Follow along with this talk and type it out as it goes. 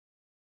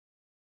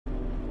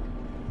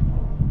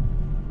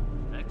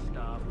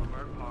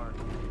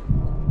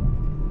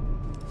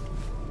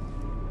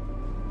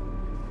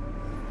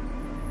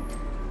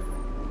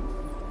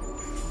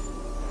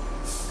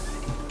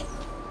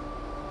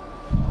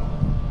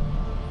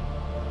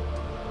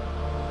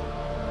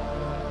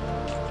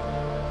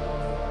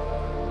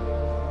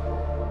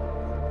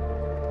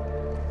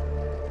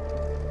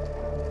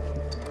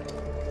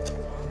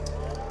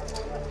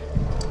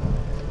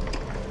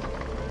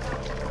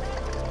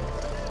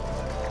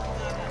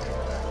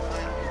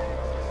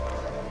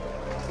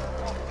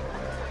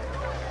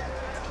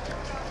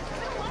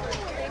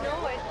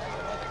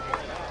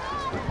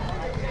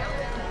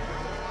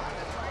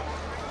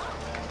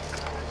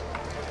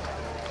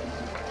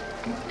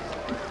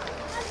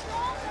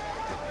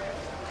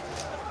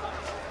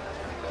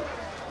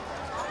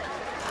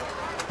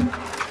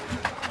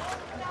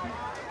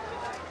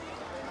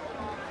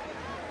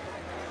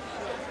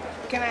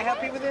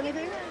help you with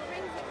anything?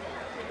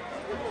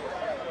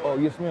 Oh,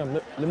 yes, ma'am.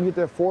 Let me get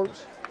that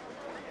forks.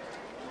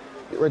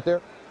 Right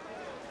there.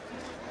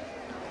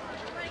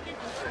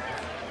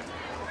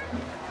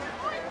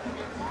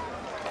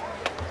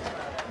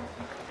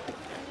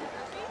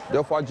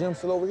 Delphi Gym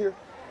still over here?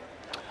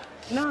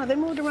 No, they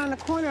moved around the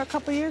corner a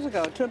couple years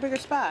ago to a bigger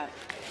spot.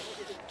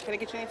 Can I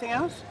get you anything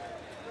else?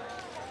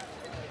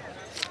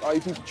 Oh,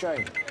 you keep the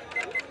change.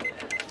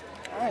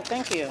 All right,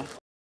 thank you.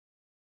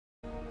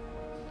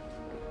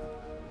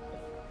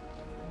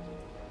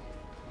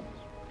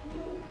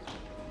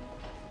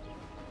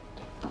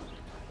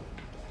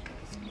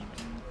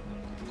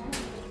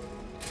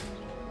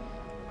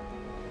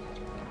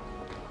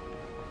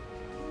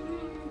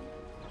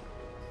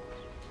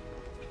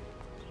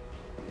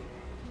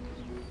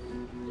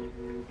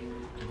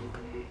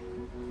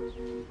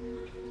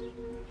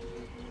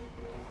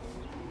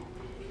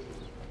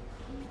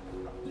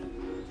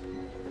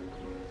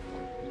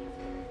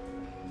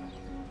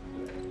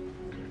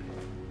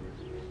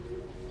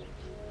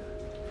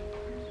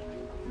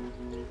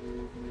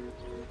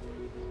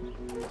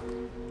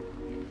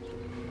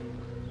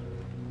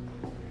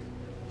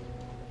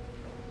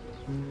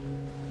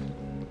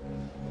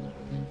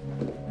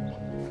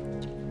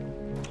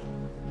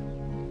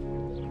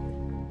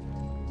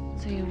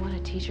 So you want to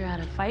teach her how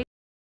to fight?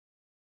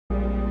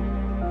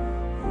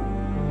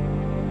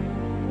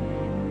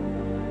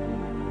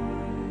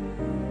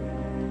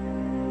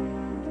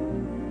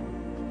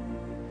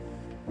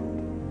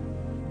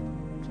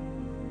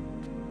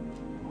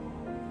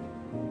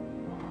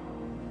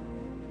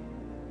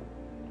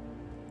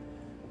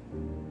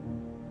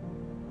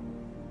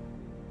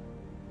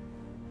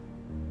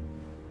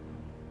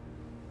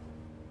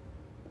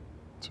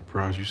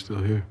 Surprised you're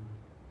still here.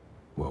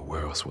 Well,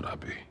 where else would I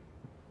be?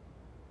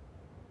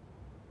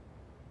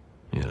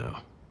 You know,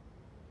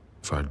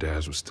 if our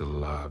dads were still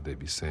alive, they'd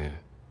be saying,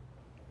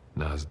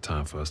 now's the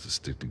time for us to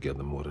stick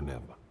together more than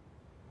ever.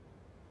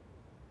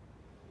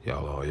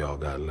 Y'all all y'all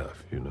got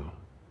left, you know,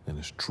 and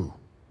it's true.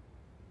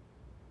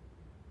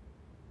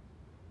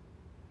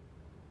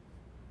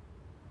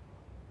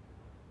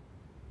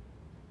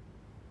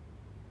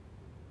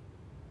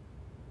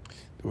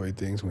 The way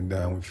things went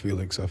down with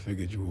Felix, I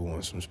figured you would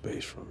want some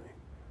space from me.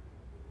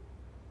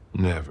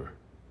 Never.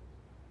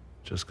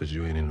 Just 'cause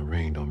you ain't in the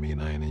ring don't mean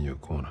I ain't in your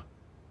corner.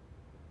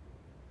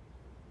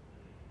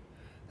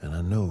 And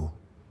I know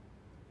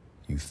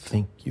you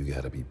think you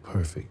gotta be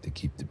perfect to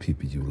keep the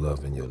people you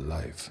love in your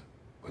life.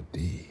 But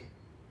D,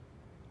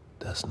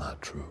 that's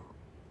not true.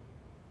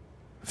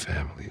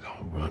 Family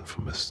don't run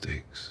from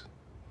mistakes.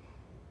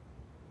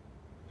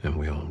 And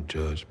we don't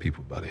judge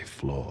people by their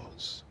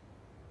flaws.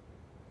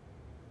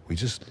 We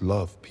just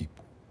love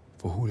people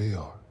for who they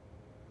are.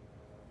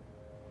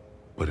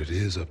 But it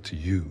is up to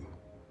you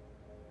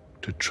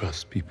to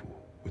trust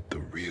people with the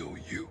real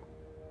you.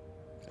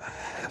 I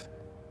have.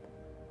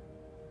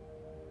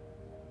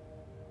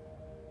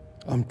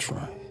 I'm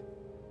trying.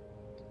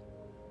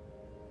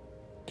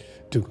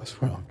 Dude, I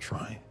swear I'm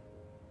trying.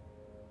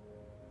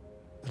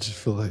 I just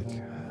feel like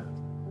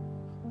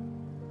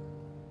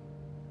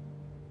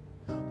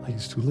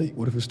it's too late.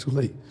 What if it's too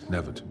late?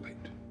 Never too late.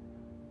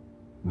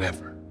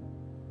 Never.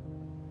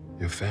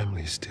 Your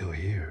family's still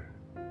here.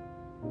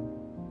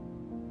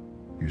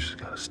 You just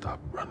gotta stop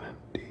running,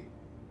 D.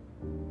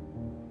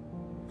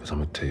 Because I'm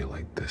gonna tell you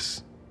like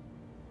this.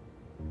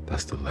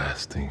 That's the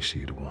last thing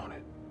she'd have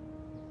wanted.